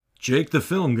Jake the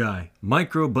Film Guy,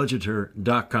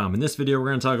 microbudgeter.com. In this video, we're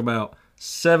going to talk about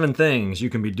 7 things you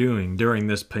can be doing during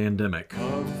this pandemic.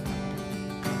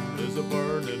 Love is a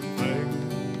burning thing,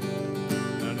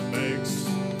 and it makes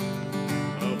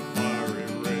a fiery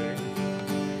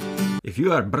ring. If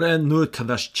you are brand new to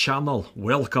this channel,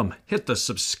 welcome. Hit the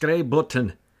subscribe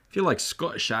button if you like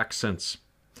Scottish accents.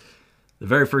 The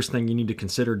very first thing you need to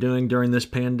consider doing during this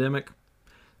pandemic,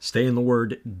 stay in the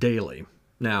Word daily.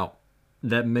 Now,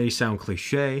 that may sound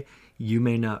cliche. You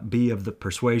may not be of the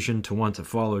persuasion to want to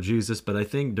follow Jesus, but I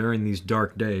think during these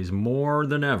dark days, more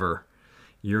than ever,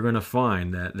 you're going to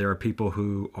find that there are people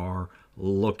who are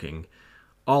looking.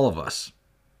 All of us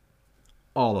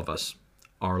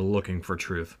are looking for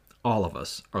truth. All of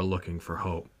us are looking for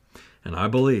hope. And I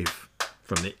believe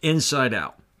from the inside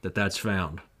out that that's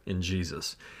found in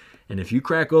Jesus. And if you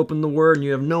crack open the Word and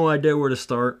you have no idea where to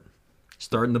start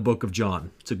in the book of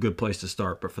John. It's a good place to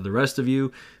start. But for the rest of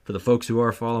you, for the folks who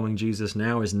are following Jesus,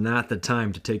 now is not the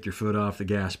time to take your foot off the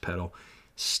gas pedal.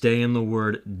 Stay in the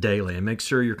Word daily and make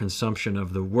sure your consumption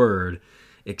of the Word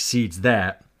exceeds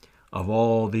that of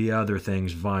all the other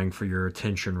things vying for your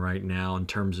attention right now in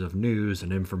terms of news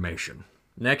and information.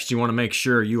 Next, you want to make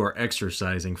sure you are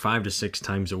exercising 5 to 6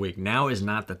 times a week. Now is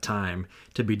not the time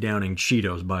to be downing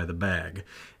Cheetos by the bag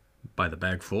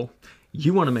full.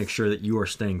 You want to make sure that you are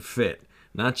staying fit.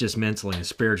 Not just mentally and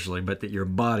spiritually, but that your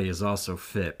body is also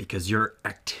fit because your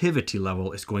activity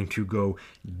level is going to go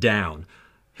down.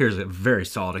 Here's a very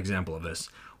solid example of this.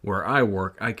 Where I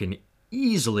work, I can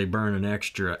easily burn an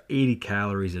extra 80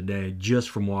 calories a day just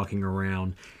from walking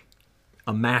around,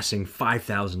 amassing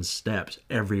 5,000 steps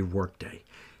every workday.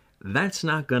 That's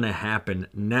not going to happen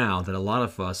now that a lot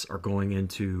of us are going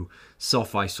into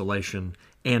self-isolation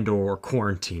and or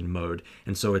quarantine mode.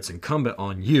 And so it's incumbent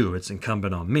on you, it's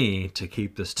incumbent on me to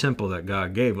keep this temple that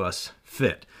God gave us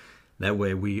fit. That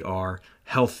way we are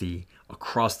healthy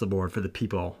across the board for the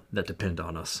people that depend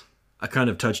on us. I kind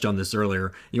of touched on this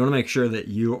earlier. You want to make sure that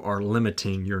you are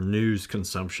limiting your news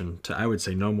consumption to, I would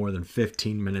say, no more than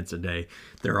 15 minutes a day.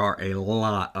 There are a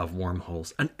lot of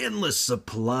wormholes, an endless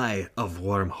supply of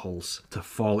wormholes to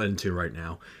fall into right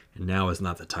now. And now is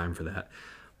not the time for that.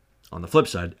 On the flip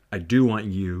side, I do want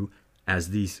you, as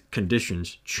these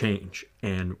conditions change,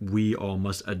 and we all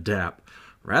must adapt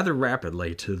rather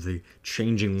rapidly to the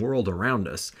changing world around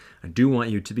us, I do want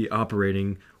you to be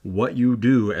operating what you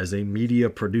do as a media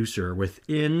producer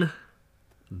within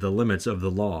the limits of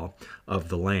the law of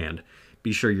the land.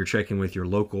 Be sure you're checking with your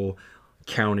local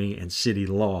county and city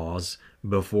laws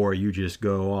before you just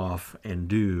go off and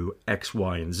do X,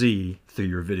 Y, and Z through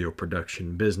your video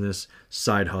production business,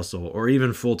 side hustle, or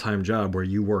even full-time job where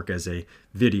you work as a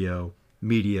video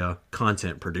media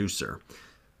content producer.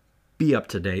 Be up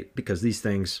to date because these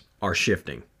things are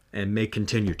shifting and may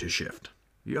continue to shift.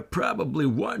 You're probably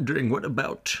wondering, what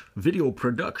about video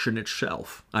production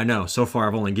itself? I know, so far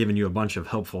I've only given you a bunch of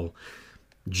helpful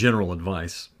general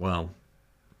advice. Well,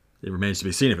 it remains to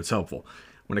be seen if it's helpful.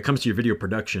 When it comes to your video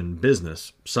production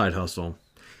business, side hustle,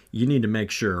 you need to make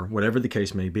sure, whatever the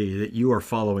case may be, that you are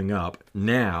following up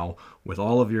now with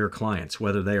all of your clients,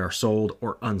 whether they are sold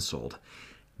or unsold.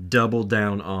 Double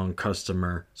down on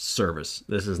customer service.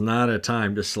 This is not a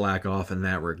time to slack off in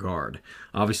that regard.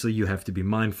 Obviously, you have to be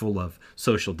mindful of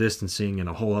social distancing and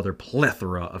a whole other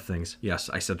plethora of things. Yes,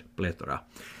 I said plethora.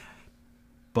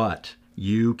 But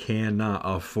you cannot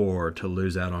afford to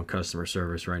lose out on customer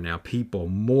service right now. People,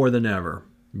 more than ever,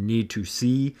 need to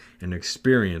see and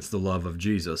experience the love of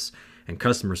Jesus. And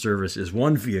customer service is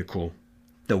one vehicle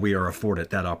that we are afforded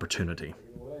that opportunity.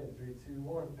 3, 2,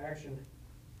 1, action.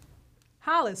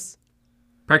 Hollis.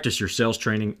 Practice your sales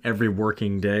training every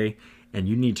working day, and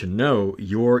you need to know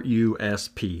your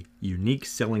USP, unique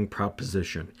selling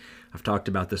proposition. I've talked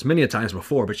about this many a times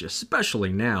before, but you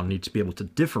especially now need to be able to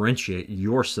differentiate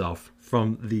yourself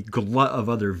from the glut of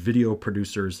other video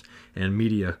producers and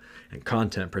media and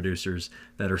content producers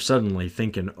that are suddenly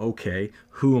thinking, okay,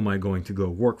 who am I going to go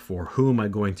work for? Who am I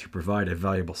going to provide a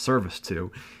valuable service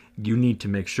to? You need to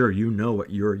make sure you know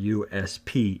what your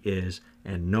USP is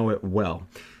and know it well.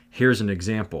 Here's an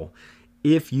example.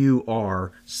 If you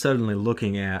are suddenly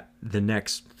looking at the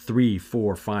next 3,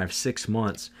 4, 5, 6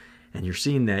 months and you're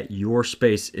seeing that your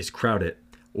space is crowded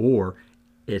or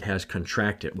it has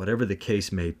contracted, whatever the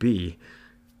case may be,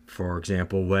 for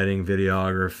example, wedding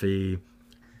videography,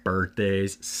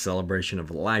 birthdays, celebration of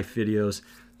life videos,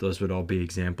 those would all be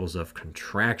examples of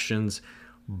contractions.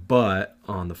 But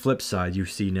on the flip side, you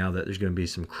see now that there's going to be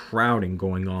some crowding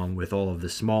going on with all of the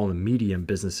small and medium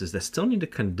businesses that still need to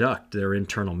conduct their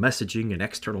internal messaging and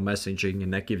external messaging,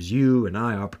 and that gives you and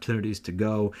I opportunities to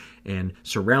go and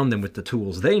surround them with the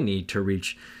tools they need to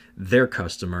reach their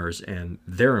customers and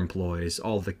their employees,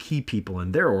 all the key people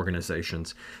in their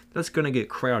organizations. That's going to get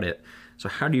crowded. So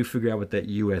how do you figure out what that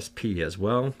USP is?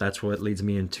 Well, that's what leads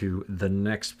me into the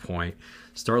next point.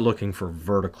 Start looking for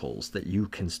verticals that you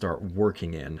can start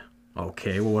working in.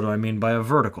 Okay, well, what do I mean by a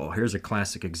vertical? Here's a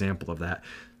classic example of that.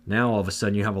 Now, all of a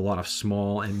sudden, you have a lot of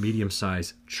small and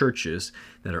medium-sized churches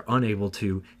that are unable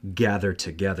to gather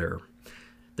together.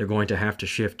 They're going to have to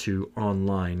shift to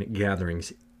online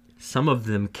gatherings. Some of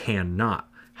them cannot.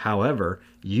 However,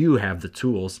 you have the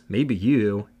tools, maybe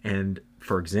you, and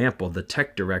for example, the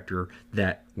tech director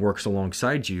that works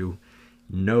alongside you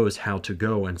knows how to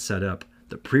go and set up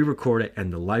the pre-recorded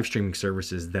and the live streaming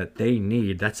services that they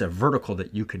need. That's a vertical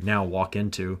that you could now walk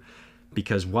into,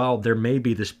 because while there may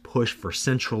be this push for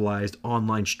centralized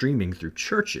online streaming through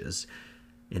churches,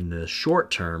 in the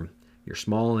short term, your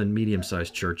small and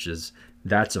medium-sized churches,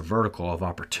 that's a vertical of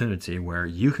opportunity where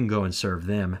you can go and serve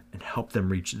them and help them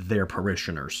reach their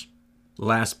parishioners.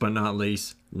 Last but not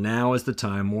least, now is the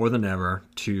time more than ever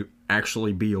to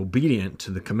actually be obedient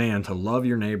to the command to love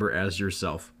your neighbor as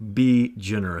yourself. Be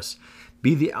generous.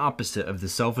 Be the opposite of the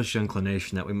selfish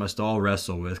inclination that we must all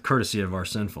wrestle with, courtesy of our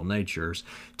sinful natures,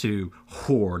 to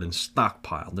hoard and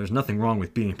stockpile. There's nothing wrong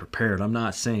with being prepared. I'm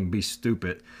not saying be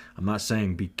stupid. I'm not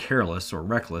saying be careless or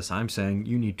reckless. I'm saying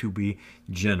you need to be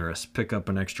generous. Pick up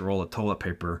an extra roll of toilet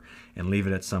paper and leave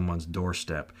it at someone's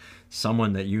doorstep.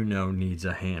 Someone that you know needs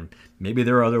a hand. Maybe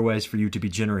there are other ways for you to be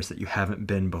generous that you haven't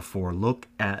been before. Look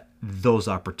at those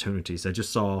opportunities. I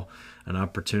just saw an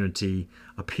opportunity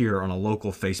appear on a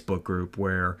local Facebook group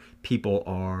where people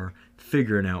are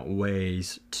figuring out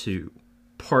ways to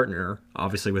partner,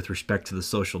 obviously with respect to the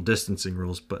social distancing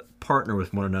rules, but partner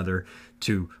with one another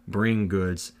to bring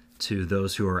goods to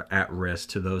those who are at risk,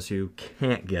 to those who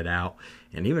can't get out,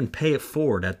 and even pay it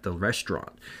forward at the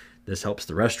restaurant. This helps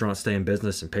the restaurant stay in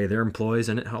business and pay their employees,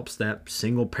 and it helps that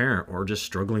single parent or just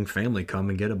struggling family come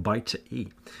and get a bite to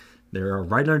eat. They're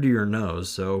right under your nose,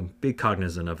 so be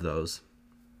cognizant of those.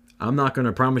 I'm not going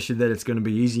to promise you that it's going to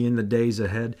be easy in the days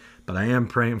ahead, but I am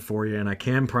praying for you, and I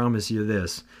can promise you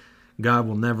this: God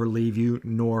will never leave you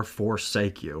nor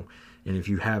forsake you. And if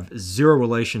you have zero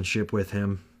relationship with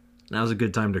Him, now's a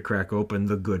good time to crack open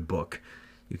the good book.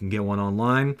 You can get one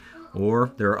online,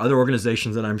 or there are other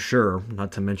organizations that I'm sure,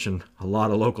 not to mention a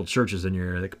lot of local churches in your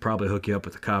area, that could probably hook you up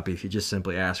with a copy if you just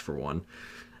simply ask for one.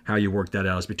 How you work that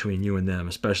out is between you and them,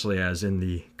 especially as in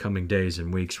the coming days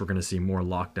and weeks we're going to see more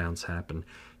lockdowns happen.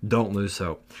 Don't lose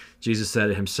hope. Jesus said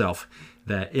it Himself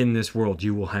that in this world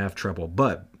you will have trouble,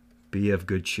 but be of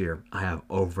good cheer. I have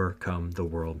overcome the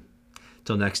world.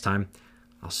 Till next time,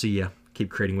 I'll see you.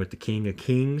 Keep creating with the King of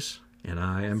Kings, and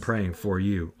I am praying for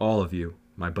you, all of you,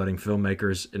 my budding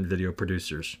filmmakers and video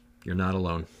producers. You're not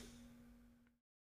alone.